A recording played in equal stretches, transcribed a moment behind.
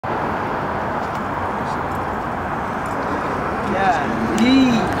Yeah.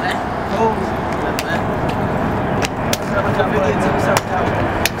 Yee. Oh. I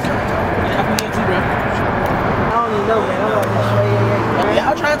don't even know, man. I'm like, yeah,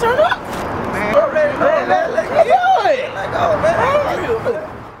 I'm trying to turn up. Man, let's get it. Like, oh,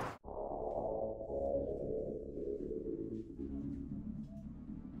 man.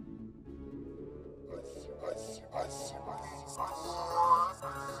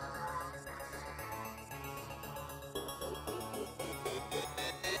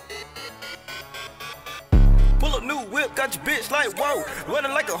 Pull up new whip, got your bitch like whoa.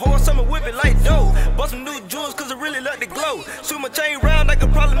 Running like a horse, I'ma whip it like dough. Bust some new jewels, cause I really like the glow. Swing my chain round, I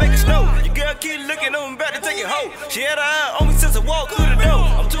could probably make it snow. Your girl keep looking on me, about to take it hoe. She had her eye on me since I walked through the door.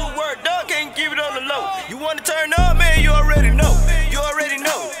 I'm too worked up, can't keep it on the low. You wanna turn up, man, you already know. You already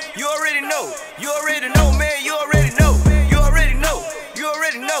know, you already know. You already know, man, you already know. You already know, you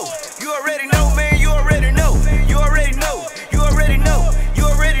already know. You already know, man, you already know. You already know, you already know. You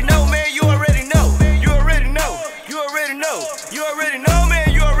already know, man, you already know. You already know, you already know. You already know,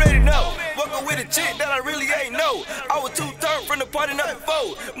 man, you already know. Fuckin' with a chick that I really ain't know. I was too turned from the party night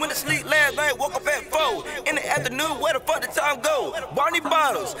before. Went to sleep last night, woke up at 4. In the afternoon, where the fuck the time go? Barney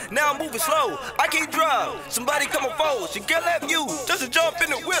bottles, now I'm moving slow. I can't drive, somebody come and fold. She can't let you just to jump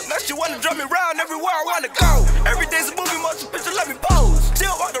in the whip. Now she wanna drive me around everywhere I wanna go. Every day's a movie, motion picture, let me pose.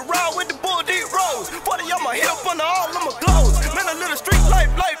 Still walk around with the bull deep rolls. 40 on my hip, under all of my clothes. Man, a little street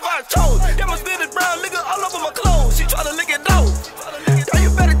life I chose. Got my spinach brown liquor all over my clothes. She tryna lick it low. Now you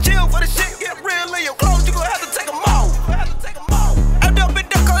better chill for the shit get real in your clothes. You gon' have to take them off. I've done been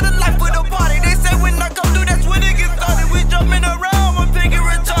duck on the life with the party. They say when I come through, that's when it gets started. We jumping around, I'm thinking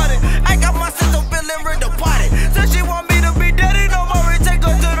retarded. I got my sister feeling ready to party. Said she want me to be daddy, no more. Take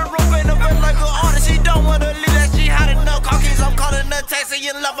her to the roof and I feel like an artist. She don't wanna leave that she hot enough. Cookies, I'm calling her taxi.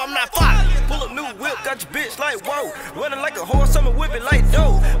 You love, I'm not fine. Pull up new whip, got your bitch like whoa. Running like a horse, I'ma whip it like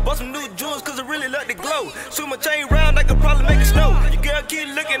dough. Bust some new jewels, cause I really like the glow. Swing my chain round, I could probably make it snow. Your girl keep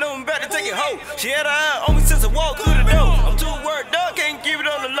looking on me, about to take it hoe. She had her eye on me since I walked through the door. I'm too worked up, can't keep it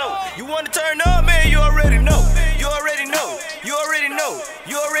on the low. You wanna turn up, man, you already know. You already know, you already know.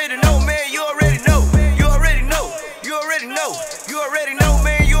 You already know, man, you already know. You already know, you already know. You already know,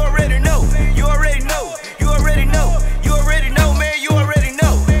 man, you already know. You already know, you already know. You already know, man, you already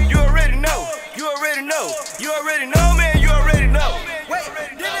know. You already know, you already know. You already know, man, you already know. Wait,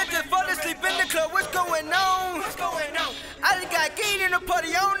 did I just fall asleep in the club? What's going on? What's going on? I just got keyed in the party,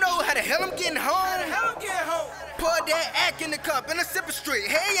 I don't know how the hell I'm getting home. Pour that act in the cup and I sip a straight.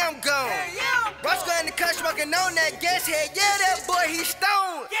 Hey, I'm gone. Roscoe in the car smoking on that gas head. Yeah, that boy, he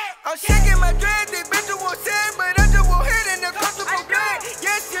stoned. I'm shaking my dreads, they bitch won't say, but I just won't hit in the comfortable bed.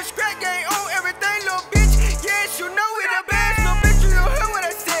 Yes, your scratch gang on everything, little bitch. Yes, you know we the best, little bitch, you don't hear what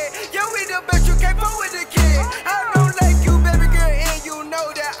I said. Yeah, we the best, you can't fuck with the kid. I don't like you, baby girl, and you know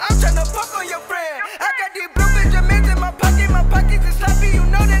that. I'm tryna fuck on your friend. I got these blue Benjamins in my pockets is sloppy, you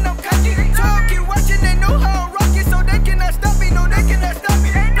know that I'm cocky. Talking, watching, they know how I'm rocking, so they cannot stop me, no, they cannot stop me.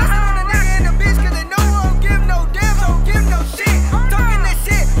 That's on the nigga and the bitch, cause they know I don't give no damn, I don't give no shit. Talking that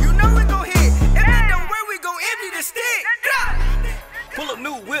shit, you know we gon' hit. If that don't work, we gon' empty the stick. Pull up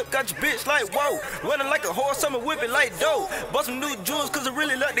new whip, got your bitch like whoa. Running like a horse, I'ma whip it like dough. Bust some new jewels, cause I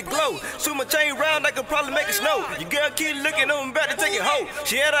really like the glow. Swing my chain round, I could probably make it snow. Your girl keep looking on me, about to take it hoe.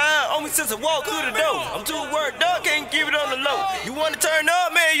 She had her eye on me since I walked through the door. I'm too worked up, can't keep it on the low. You wanna turn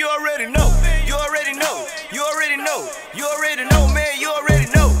up, man, you already know. You already know, you already know. You already know, man, you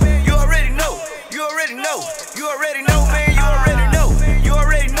already know. You already know, you already know. You already know, man, you already know. You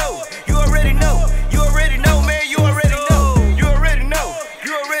already know, you already know. You already know, man, you already know. You already know,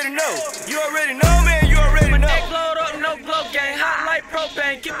 you already know. You already know, man, you already know. My neck glowed up, no glow gang, hot like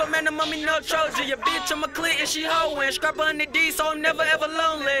propane. Keep a man and mommy, no Trojan. Your bitch on my clit and she hoeing. Scrap on the D, so I'm never ever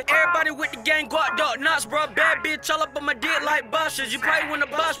lonely. Everybody with the gang, guap dark knots, bro. Bad bitch all up on my dick like bosses. You probably wanna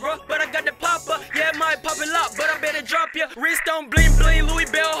boss, bro, but I got the popper. Yeah, it might pop it lock, but I better drop ya. Wrist on bling bling, Louis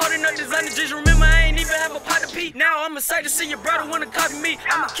Bell holding up designer. Just remember I ain't even have a pot to pee. Now I'm excited to see your brother wanna copy me.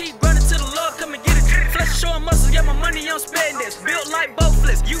 I'ma keep running to the Lord, come and get it. Flesh showing muscles, yeah, my money on spending this. Built like both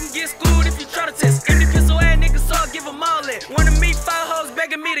flips, you can get schooled if you try to test. Empty pistol ass niggas, so I'll give them all it. Wanna meet 5 hoes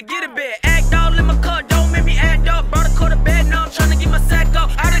begging me to get a bed. Act all in my car, don't make me act up. Brought a quarter bed, now I'm trying to get my sack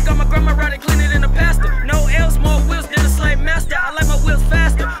off. I just got my grandma riding cleaner than a pastor. No L's, more wheels than a slave master. I like my wheels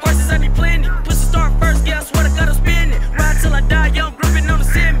faster. Horses I need plenty. Push the start first, yeah, I swear to God I'm spinning. Ride till I die, young gripping on the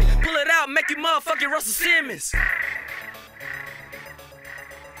semi. Pull it out, make you motherfucking Russell Simmons.